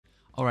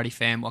Alrighty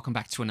fam, welcome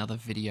back to another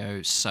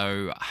video.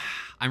 So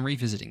I'm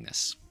revisiting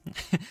this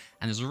and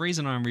there's a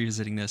reason I'm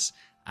revisiting this,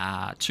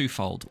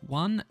 twofold.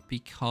 One,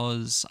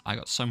 because I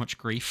got so much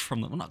grief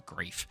from them, well not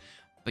grief,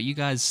 but you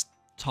guys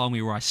told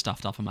me where I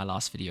stuffed up in my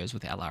last videos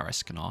with LR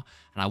Escanor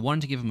and I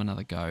wanted to give them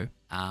another go.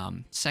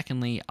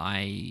 Secondly,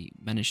 I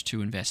managed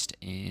to invest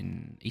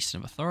in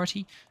Eastern of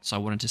Authority, so I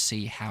wanted to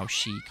see how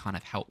she kind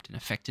of helped and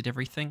affected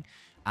everything.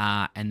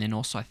 And then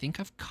also, I think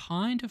I've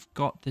kind of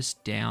got this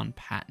down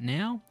pat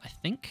now, I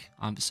think.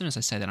 As soon as I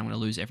say that, I'm going to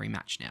lose every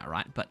match now,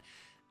 right? But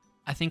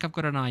I think I've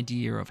got an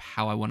idea of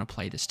how I want to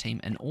play this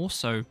team. And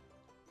also,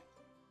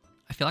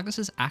 I feel like this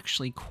is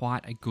actually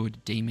quite a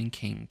good Demon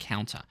King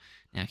counter.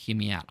 Now, hear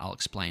me out. I'll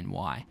explain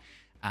why.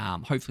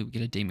 Hopefully, we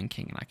get a Demon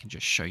King and I can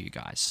just show you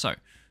guys. So,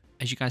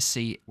 as you guys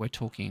see, we're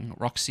talking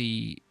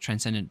Roxy,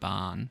 Transcendent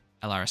Barn,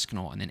 LR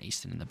Escanor, and then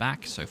Eastern in the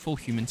back. So full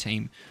human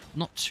team,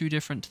 not too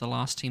different to the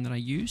last team that I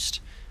used,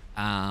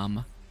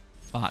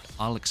 but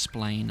I'll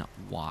explain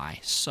why.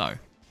 So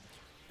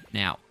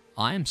now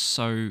I am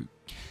so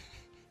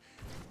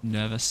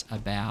nervous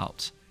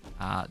about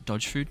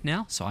dodge food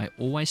now, so I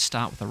always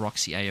start with a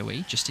Roxy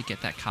AoE just to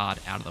get that card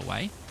out of the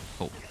way.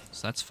 Cool,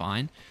 so that's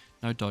fine,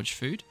 no dodge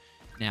food.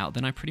 Now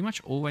then I pretty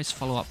much always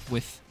follow up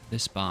with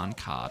this Barn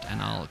card,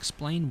 and I'll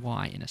explain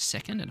why in a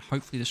second, and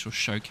hopefully this will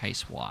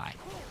showcase why.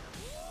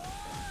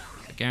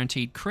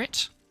 Guaranteed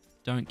crit,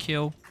 don't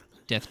kill,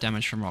 death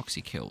damage from Roxy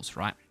kills,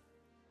 right?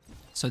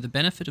 So the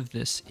benefit of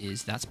this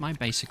is that's my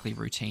basically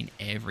routine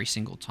every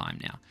single time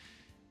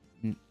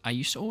now. I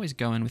used to always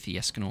go in with the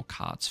Escanor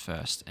cards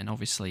first, and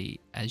obviously,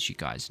 as you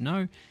guys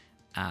know,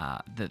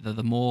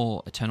 the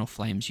more Eternal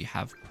Flames you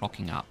have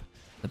procking up,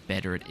 the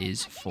better it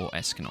is for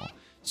Escanor.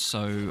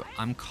 So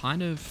I'm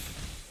kind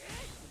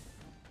of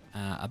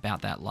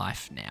about that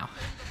life now,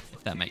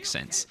 if that makes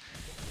sense.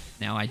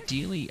 Now,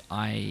 ideally,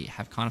 I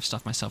have kind of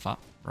stuffed myself up,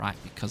 right,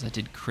 because I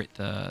did crit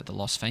the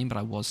Lost Fame, but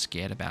I was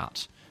scared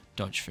about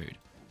dodge food.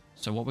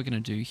 So what we're going to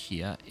do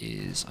here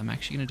is I'm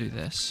actually going to do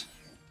this,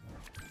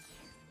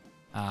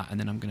 and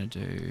then I'm going to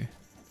do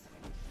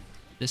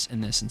this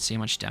and this and see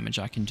how much damage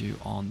I can do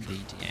on the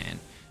Deanne.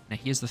 Now,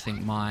 here's the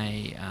thing.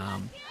 My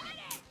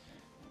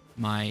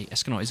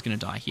Escanor is going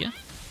to die here,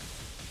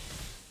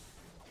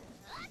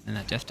 and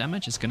that death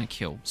damage is going to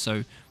kill.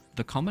 So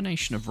the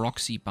combination of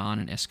Roxy, Barn,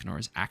 and Escanor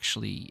is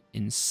actually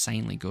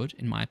insanely good,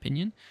 in my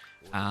opinion,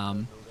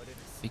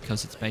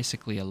 because it's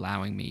basically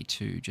allowing me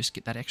to just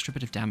get that extra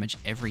bit of damage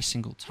every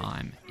single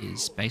time,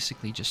 is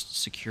basically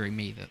just securing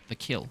me the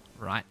kill,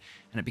 right?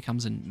 And it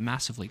becomes a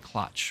massively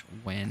clutch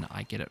when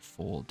I get it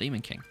for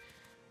Demon King.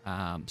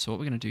 So what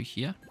we're going to do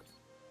here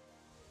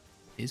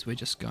is we're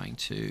just going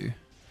to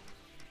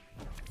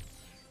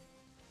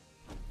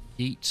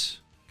eat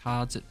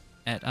cards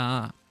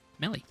at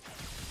melee.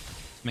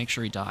 Make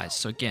sure he dies.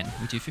 So again,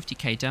 we do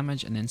 50k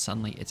damage and then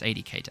suddenly it's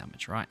 80k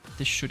damage, right?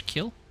 This should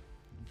kill,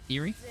 in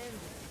theory.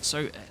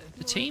 So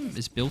the team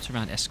is built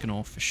around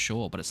Escanor for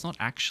sure, but it's not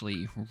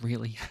actually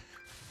really,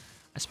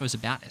 I suppose,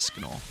 about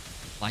Escanor.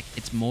 Like,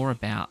 it's more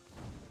about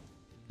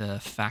the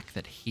fact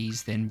that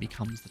he's then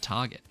becomes the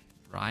target,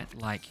 right?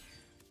 Like,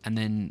 and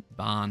then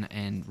Barn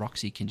and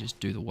Roxy can just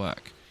do the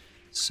work.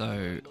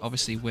 So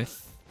obviously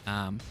with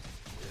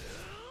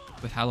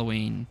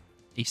Halloween,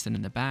 Eastern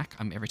in the back,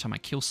 every time I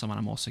kill someone,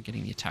 I'm also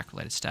getting the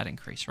attack-related stat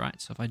increase, right?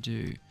 So if I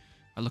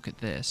look at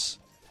this,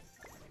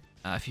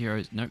 if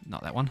heroes, nope,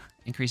 not that one,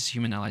 increases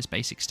human allies'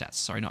 basic stats.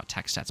 Sorry, not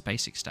attack stats,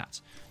 basic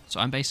stats.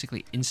 So I'm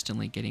basically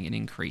instantly getting an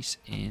increase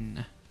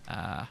in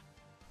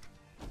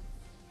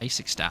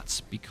basic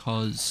stats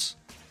because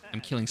I'm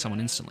killing someone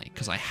instantly,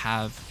 because I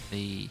have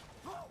the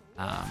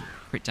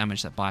crit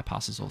damage that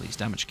bypasses all these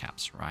damage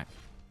caps, right?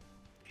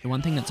 The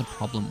one thing that's a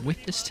problem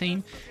with this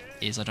team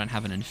is I don't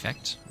have an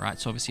infect, right?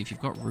 So obviously if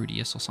you've got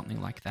Rudius or something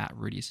like that,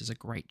 Rudius is a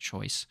great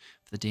choice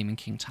for the Demon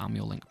King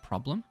Tarmiel Link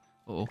problem.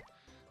 Or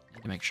I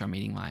need to make sure I'm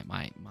eating my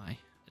I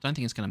don't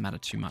think it's going to matter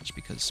too much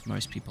because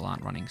most people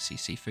aren't running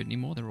CC food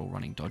anymore. They're all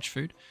running dodge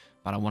food.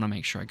 But I want to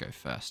make sure I go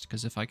first,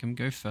 because if I can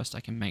go first, I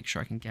can make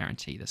sure I can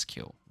guarantee this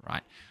kill,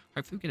 right?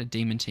 Hopefully we get a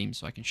Demon team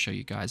so I can show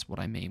you guys what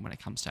I mean when it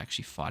comes to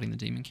actually fighting the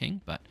Demon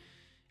King. But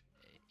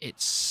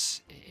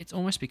it's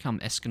almost become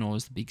Escanor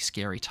as the big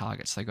scary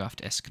target, so they go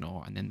after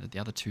Escanor and then the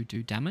other two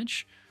do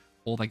damage,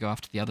 or they go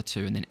after the other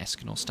two and then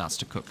Escanor starts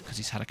to cook because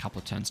he's had a couple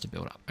of turns to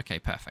build up. Okay,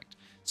 perfect.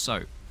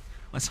 So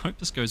let's hope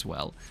this goes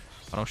well,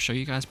 but I'll show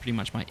you guys pretty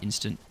much my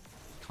instant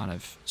kind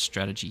of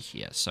strategy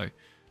here. So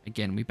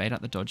again, we bait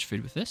out the dodge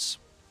food with this,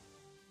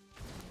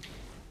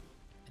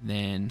 and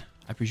then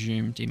I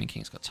presume Demon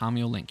King's got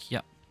Tarmiel Link.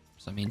 Yep.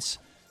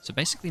 So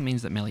basically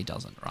means that melee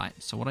doesn't, right?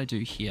 So what I do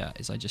here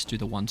is I just do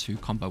the 1-2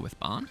 combo with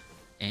Barn,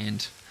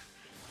 and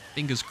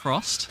fingers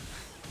crossed,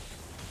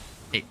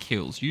 it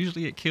kills.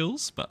 Usually it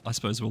kills, but I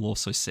suppose we'll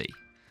also see.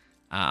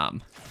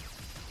 I'm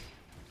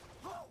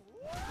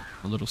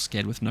a little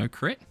scared with no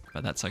crit,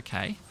 but that's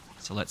okay.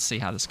 So let's see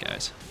how this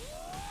goes.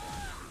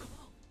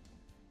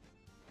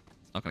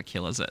 It's not going to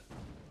kill, is it?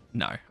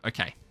 No.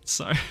 Okay,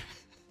 so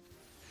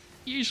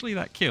usually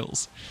that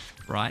kills,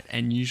 right?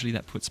 And usually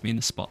that puts me in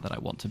the spot that I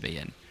want to be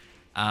in.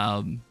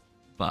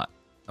 But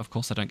of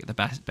course I don't get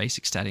the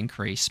basic stat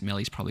increase.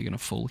 Melee's probably going to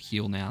full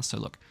heal now. So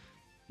look,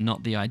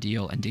 not the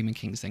ideal. And Demon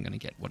King's then going to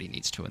get what he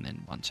needs to and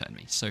then one turn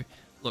me. So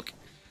look,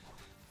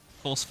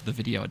 of course for the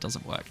video it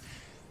doesn't work.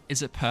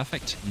 Is it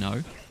perfect?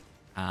 No.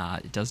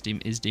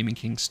 Is Demon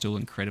King still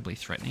incredibly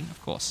threatening?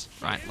 Of course,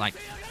 right? Like,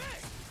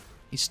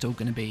 he's still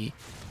going to be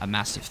a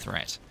massive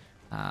threat.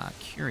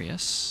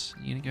 Curious,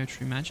 you going to go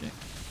True Magic?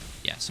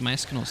 Yeah, so my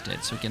Escanor's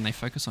dead. So again, they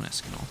focus on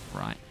Escanor,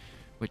 right?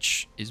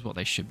 Which is what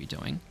they should be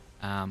doing.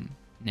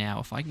 Now,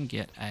 if I can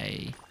get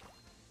a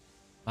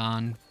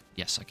barn...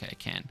 Yes, okay, I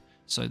can.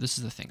 So this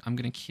is the thing. I'm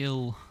going to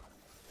kill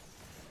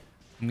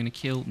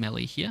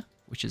Melee here,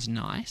 which is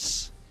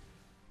nice.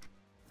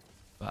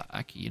 But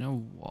okay, you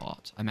know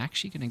what? I'm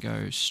actually going to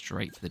go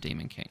straight for the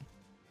Demon King.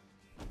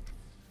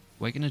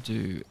 We're going to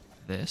do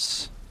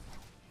this.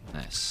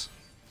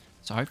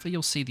 So hopefully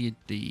you'll see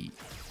the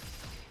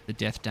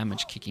death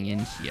damage kicking in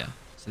here.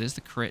 So there's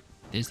the crit,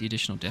 there's the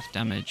additional death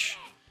damage.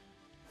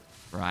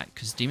 Right,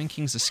 because Demon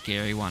King's a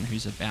scary one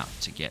who's about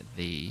to get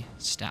the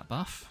stat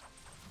buff.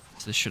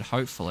 So this should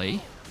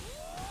hopefully...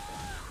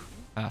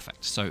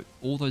 Perfect. So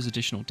all those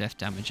additional death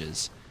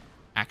damages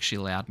actually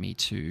allowed me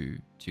to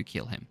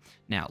kill him.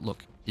 Now,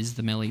 look, is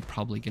the melee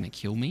probably going to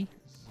kill me?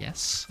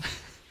 Yes.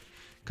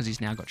 Because he's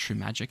now got True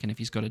Magic, and if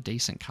he's got a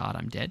decent card,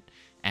 I'm dead.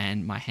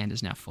 And my hand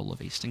is now full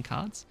of Eastern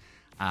cards.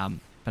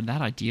 But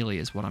that ideally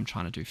is what I'm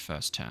trying to do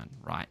first turn,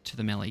 right? To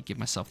the melee, give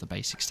myself the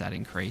basic stat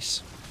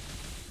increase.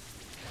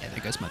 Yeah,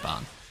 there goes my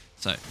barn.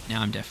 So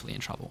now I'm definitely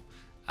in trouble.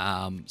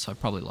 So I've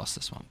probably lost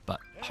this one.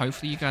 But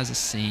hopefully you guys are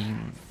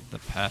seeing the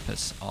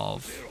purpose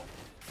of...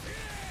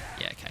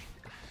 Yeah, okay.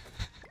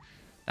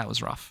 That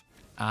was rough.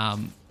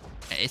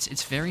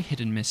 It's very hit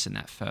and miss in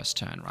that first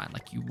turn, right?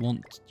 Like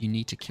you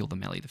need to kill the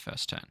melee the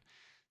first turn.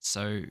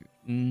 So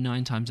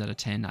 9 times out of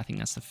 10, I think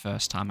that's the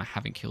first time I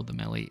haven't killed the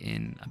melee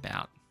in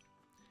about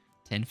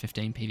 10,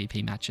 15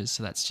 PvP matches.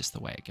 So that's just the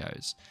way it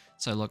goes.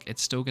 So look,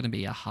 it's still going to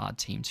be a hard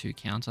team to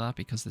counter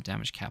because of the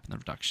damage cap and the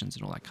reductions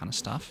and all that kind of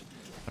stuff.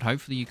 But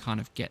hopefully you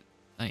kind of get,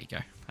 there you go.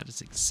 That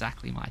is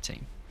exactly my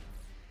team.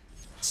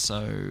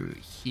 So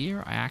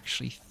here I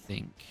actually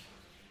think,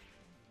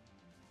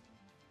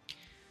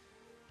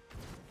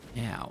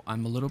 now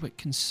I'm a little bit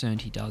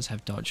concerned he does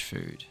have dodge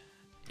food.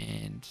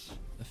 And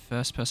the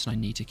first person I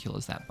need to kill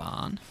is that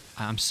barn.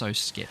 I'm so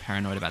scared,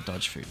 paranoid about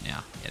dodge food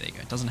now. Yeah, there you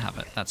go. It doesn't have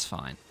it. That's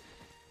fine.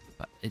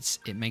 But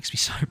it makes me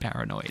so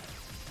paranoid.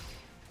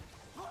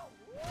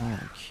 Oh,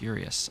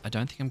 curious. I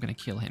don't think I'm going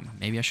to kill him.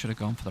 Maybe I should have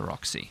gone for the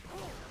Roxy.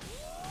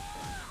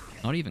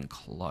 Not even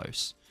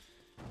close.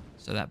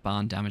 So that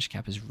barn damage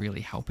cap is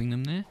really helping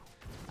them there.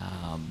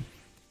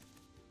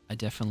 I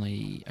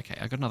definitely... Okay,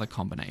 I got another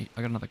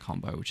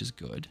combo, which is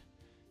good.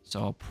 So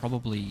I'll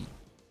probably...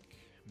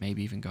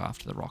 maybe even go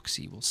after the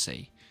Roxy, we'll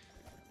see.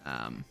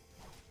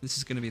 This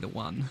is going to be the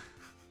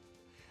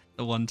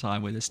one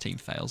time where this team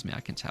fails me,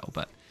 I can tell,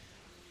 but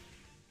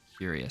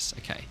curious.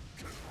 Okay.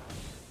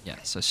 Yeah,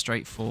 so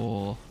straight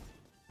for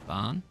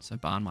barn. So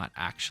barn might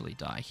actually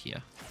die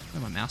here. Oh,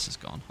 my mouse is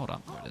gone. Hold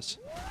up, there it is.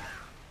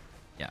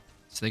 Yeah,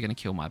 so they're going to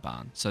kill my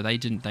barn. So they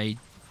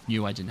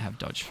knew I didn't have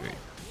dodge food,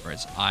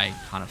 whereas I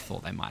kind of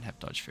thought they might have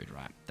dodge food,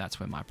 right? That's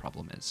where my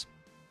problem is.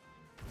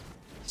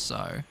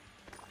 So...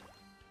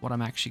 what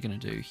I'm actually going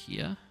to do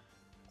here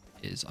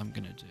is I'm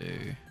going to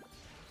do...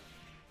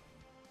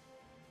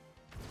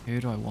 who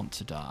do I want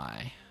to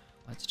die?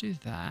 Let's do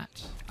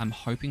that. I'm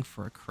hoping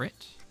for a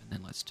crit, and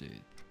then let's do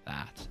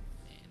that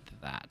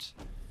and that.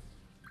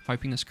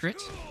 Hoping this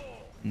crit?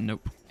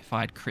 Nope. If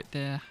I had crit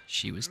there,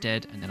 she was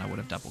dead, and then I would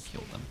have double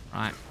killed them,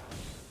 right?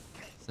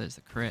 So there's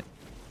the crit.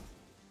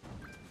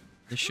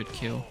 This should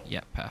kill.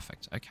 Yep,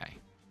 perfect. Okay.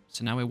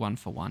 So now we're 1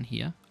 for 1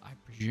 here. I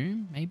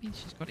presume maybe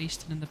she's got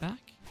Eastern in the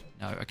back?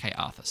 No, okay,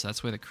 Arthur. So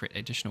that's where the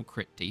additional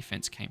crit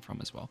defense came from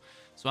as well.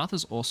 So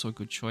Arthur's also a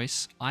good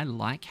choice. I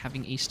like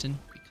having Eastern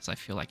because I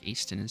feel like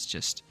Eastern is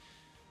just...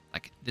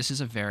 like, this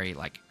is a very,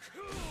 like...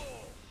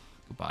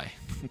 goodbye.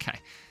 Okay.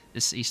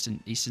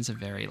 Eastern's a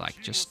very,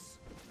 like, just...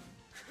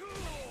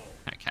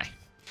 okay.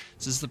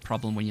 This is the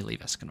problem when you leave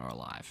Escanor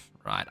alive,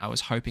 right? I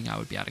was hoping I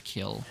would be able to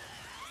kill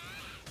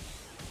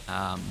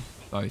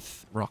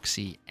both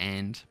Roxy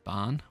and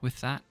Barn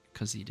with that,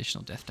 because the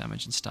additional death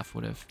damage and stuff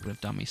would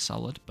have done me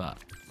solid. But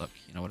look,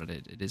 you know what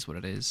it is what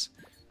it is.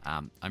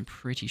 I'm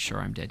pretty sure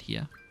I'm dead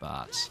here,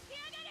 but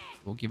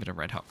we'll give it a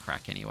red hot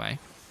crack anyway.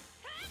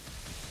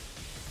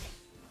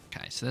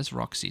 Okay, so there's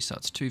Roxy, so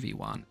it's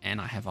 2v1, and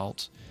I have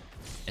ult.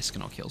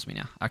 Escanor kills me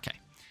now. Okay.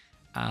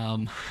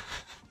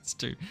 It's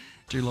two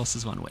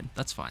losses, 1 win.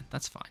 That's fine.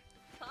 That's fine.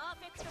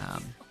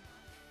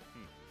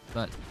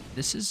 But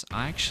this is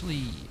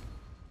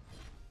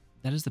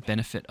that is the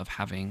benefit of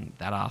having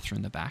that Arthur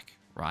in the back,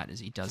 right? Is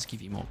he does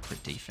give you more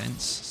crit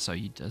defense, so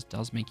he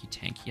does make you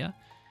tankier.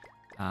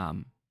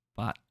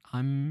 But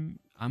I'm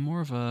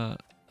more of a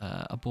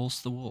balls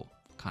to the wall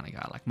kind of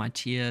guy. Like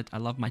I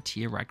love my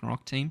tier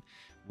Ragnarok team,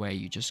 where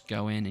you just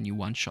go in and you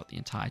one-shot the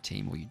entire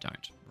team, or you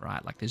don't,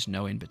 right? Like there's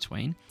no in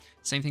between.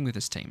 Same thing with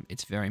this team.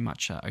 It's very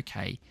much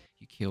okay,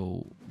 you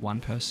kill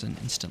one person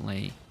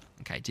instantly,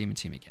 Okay, Demon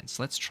Team again.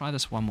 So let's try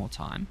this one more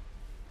time.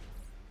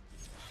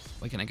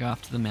 We're going to go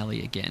after the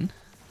melee again.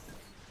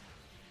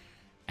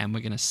 And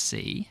we're going to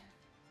see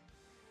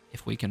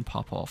if we can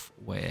pop off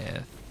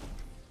with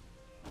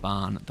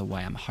Barn the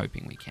way I'm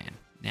hoping we can.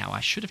 Now, I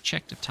should have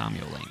checked if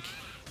Tamio Link.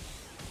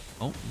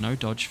 Oh, no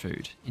dodge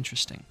food.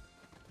 Interesting.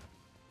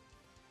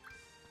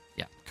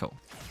 Yeah, cool.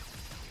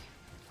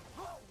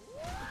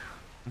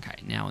 Okay,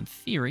 now in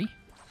theory,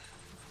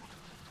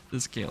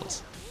 this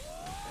kills.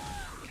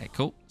 Okay,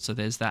 cool. So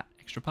there's that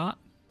extra part.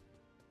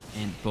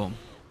 And boom,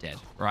 dead.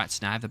 Right,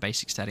 so now I have the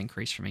basic stat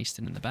increase from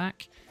Easton in the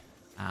back.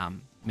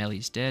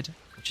 Melee's dead,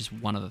 which is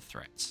one of the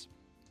threats.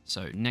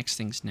 So next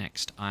thing's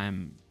next.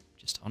 I'm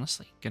just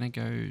honestly going to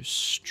go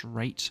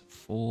straight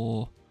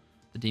for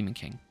the Demon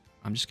King.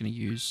 I'm just going to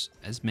use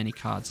as many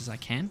cards as I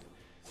can.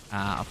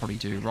 I'll probably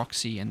do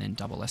Roxy and then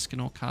double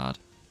Escanor card.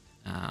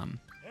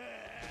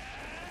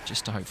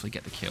 Just to hopefully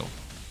get the kill.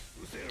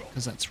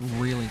 Because that's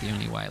really the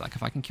only way. Like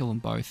if I can kill them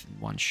both in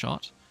one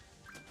shot,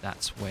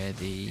 that's where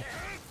the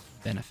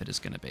benefit is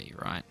going to be,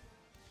 right?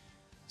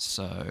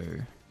 So...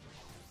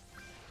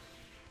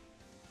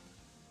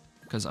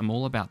 because I'm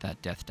all about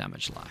that death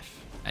damage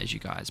life, as you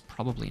guys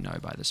probably know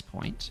by this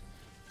point.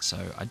 So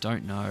I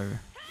don't know...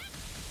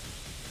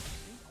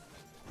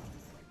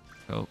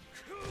 Cool.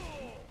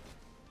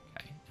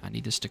 Okay, I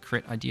need this to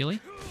crit ideally.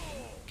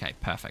 Okay,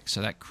 perfect.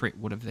 So that crit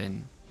would have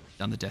then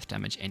done the death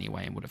damage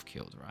anyway and would have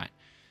killed, right?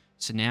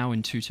 So now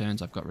in 2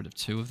 turns I've got rid of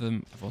 2 of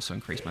them. I've also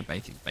increased my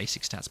basic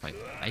stats by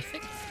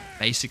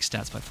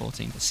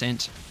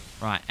 14%,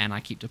 right? And I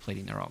keep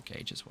depleting their ult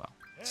gauge as well.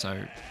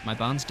 So my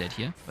Barn's dead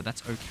here, but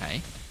that's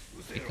okay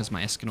because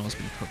my Escanor's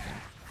been cooking,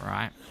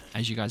 right?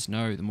 As you guys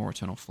know, the more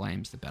Eternal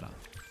Flames, the better.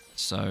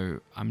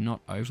 So I'm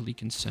not overly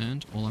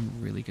concerned. All I'm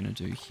really going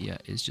to do here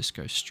is just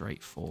go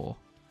straight for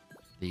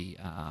the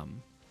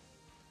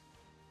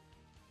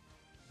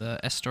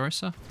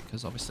Estarossa,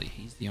 because obviously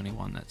he's the only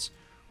one that's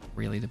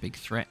really the big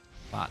threat,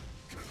 but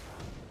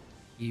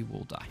he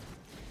will die,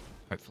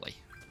 hopefully,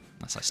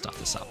 unless I stuff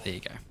this up. There you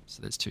go.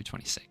 So there's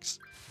 226.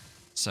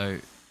 So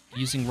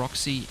using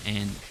Roxy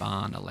and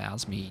Barn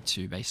allows me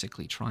to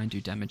basically try and do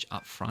damage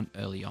up front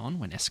early on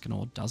when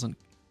Escanor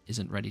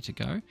isn't ready to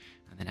go,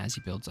 and then as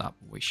he builds up,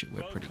 we're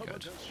pretty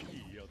good.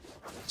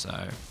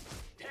 So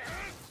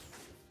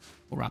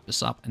we'll wrap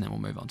this up and then we'll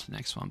move on to the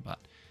next one. But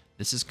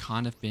this has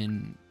kind of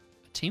been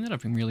a team that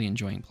I've been really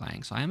enjoying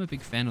playing. So I am a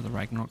big fan of the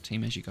Ragnarok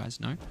team, as you guys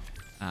know,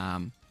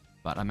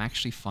 but I'm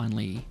actually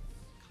finally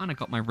kind of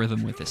got my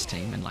rhythm with this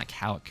team and like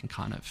how it can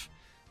kind of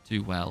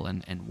do well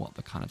and what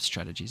the kind of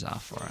strategies are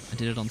for it. I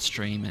did it on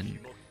stream and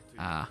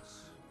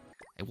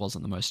it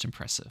wasn't the most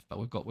impressive, but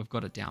we've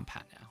got it down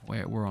pat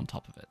now. We're on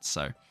top of it.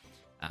 So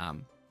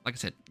like I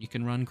said, you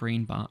can run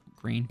green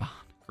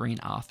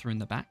Arthur in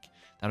the back.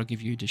 That'll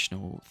give you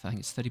additional, I think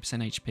it's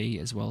 30%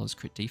 HP as well as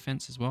crit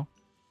defense as well.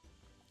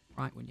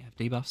 Right, when you have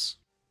debuffs.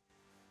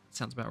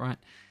 Sounds about right.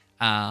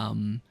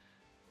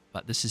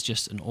 But this is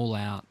just an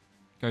all-out,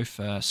 go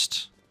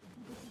first,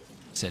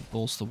 said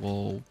balls to the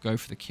wall, go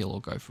for the kill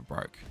or go for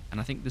broke. And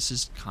I think this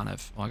is kind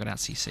of, oh, I got out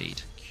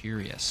CC'd.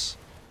 Curious.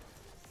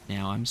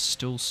 Now, I'm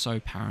still so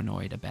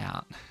paranoid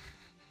about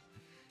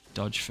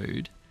dodge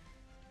food,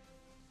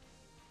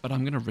 but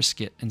I'm going to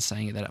risk it in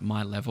saying that at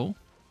my level,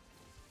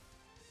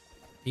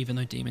 even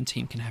though Demon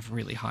Team can have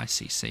really high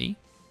CC,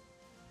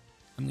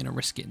 I'm going to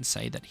risk it and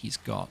say that he's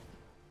got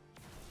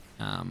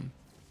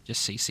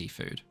just CC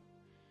food.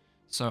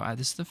 So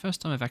this is the first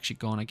time I've actually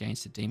gone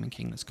against a Demon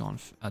King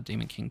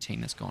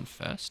team that's gone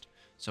first.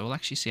 So we'll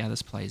actually see how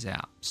this plays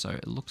out. So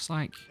it looks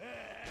like...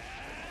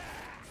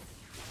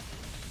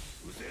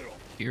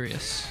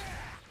 Curious.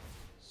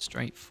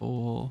 Straight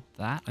for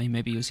that. I mean,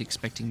 maybe he was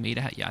expecting me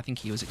to have... Yeah, I think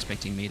he was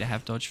expecting me to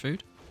have dodge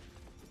food.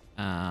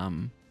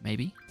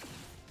 Maybe.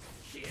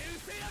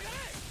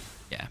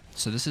 Yeah,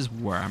 so this is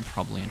where I'm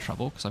probably in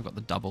trouble because I've got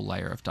the double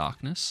layer of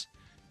darkness.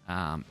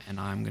 And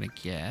I'm going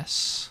to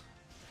guess...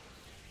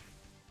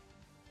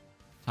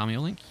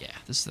 Tamio Link? Yeah,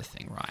 this is the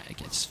thing, right? It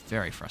gets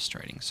very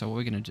frustrating. So what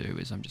we're going to do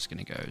is I'm just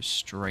going to go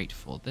straight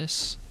for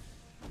this.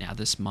 Now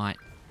this might...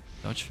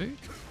 Dodge food?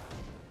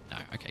 No,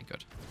 okay,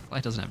 good. Well,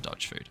 it doesn't have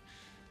dodge food.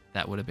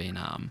 That would have been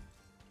a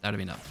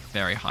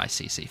very high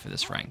CC for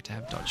this rank to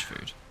have dodge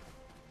food.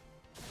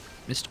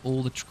 Missed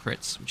all the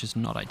crits, which is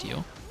not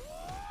ideal.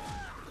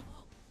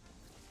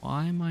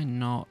 Why am I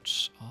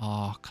not...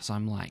 Oh, because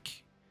I'm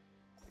like...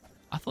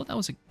 I thought that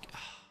was a...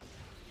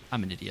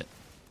 I'm an idiot.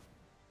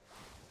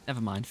 Never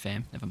mind,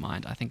 fam. Never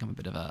mind. I think I'm a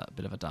bit of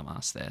a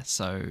dumbass there.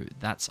 So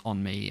that's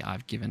on me. I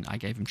gave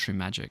him True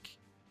Magic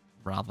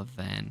rather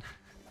than...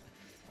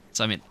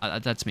 So I mean,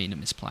 that's me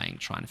misplaying,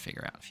 trying to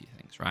figure out a few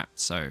things, right?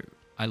 So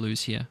I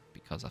lose here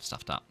because I've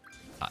stuffed up.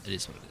 But it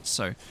is what it is.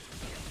 So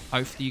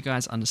hopefully you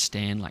guys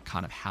understand like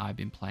kind of how I've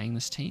been playing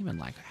this team and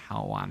like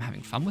how I'm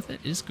having fun with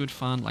it. It is good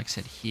fun. Like I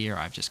said, here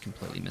I've just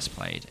completely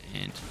misplayed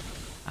and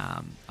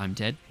I'm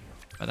dead,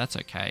 but that's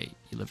okay.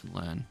 You live and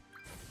learn.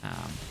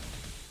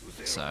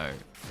 So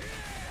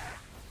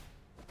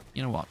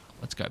you know what?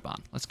 Let's go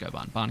Barn. Let's go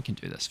Barn. Barn can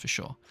do this for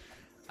sure.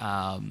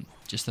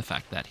 Just the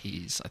fact that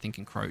he's, I think,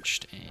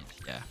 encroached, and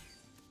yeah.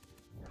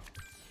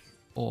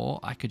 Or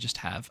I could just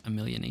have a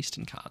million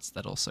Eastern cards.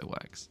 That also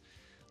works.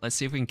 Let's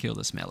see if we can kill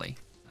this melee.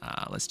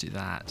 Let's do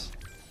that.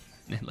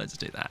 Let's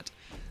do that.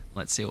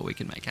 Let's see what we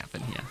can make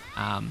happen here.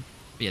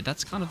 But yeah,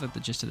 that's kind of the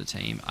gist of the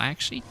team. I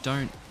actually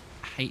don't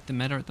hate the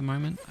meta at the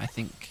moment. I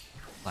think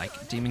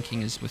like Demon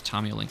King is with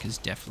Tamio Link is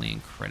definitely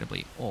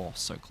incredibly, oh,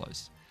 so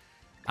close.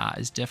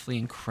 Is definitely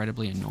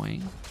incredibly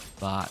annoying,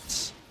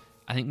 but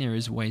I think there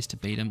is ways to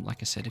beat him. Like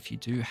I said, if you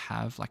do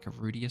have like a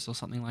Rudius or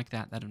something like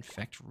that, that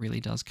Infect really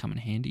does come in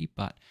handy.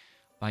 But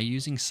by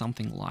using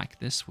something like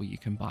this, where you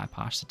can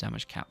bypass the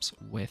damage caps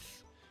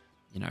with,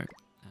 you know,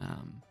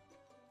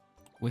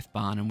 with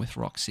Barn and with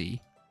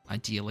Roxy,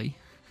 ideally,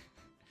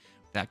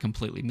 without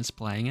completely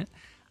misplaying it,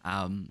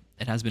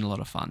 it has been a lot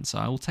of fun. So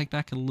I will take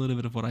back a little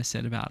bit of what I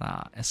said about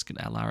Lara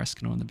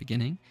Escanor in the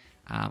beginning.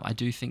 I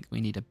do think we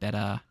need a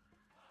better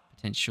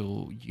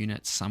potential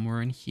unit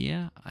somewhere in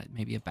here,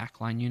 maybe a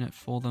backline unit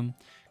for them,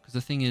 because the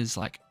thing is,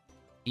 like,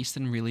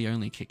 Eastern really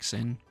only kicks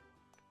in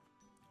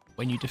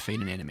when you defeat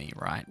an enemy,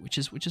 right? Which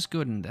is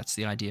good, and that's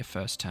the idea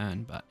first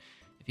turn. But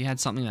if you had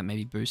something that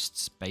maybe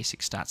boosts basic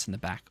stats in the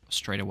back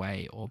straight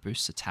away, or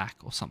boosts attack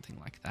or something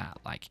like that,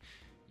 like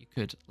you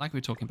could, like we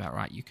were talking about,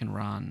 right? You can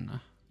run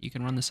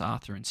this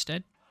Arthur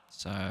instead.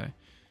 So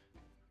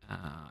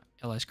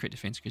LO's crit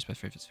defense increased by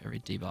 3 for every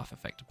debuff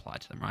effect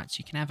applied to them, right? So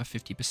you can have a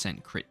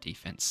 50% crit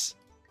defense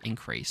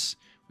increase,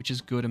 which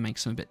is good and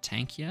makes them a bit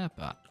tankier,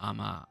 but I'm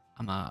a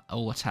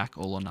all attack,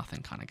 all or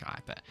nothing kind of guy.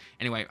 But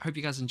anyway, hope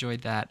you guys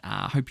enjoyed that.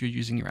 Hope you're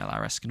using your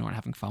LR Escanor and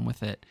having fun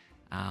with it.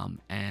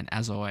 And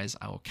as always,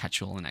 I will catch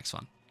you all in the next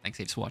one. Thanks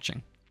heaps for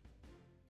watching.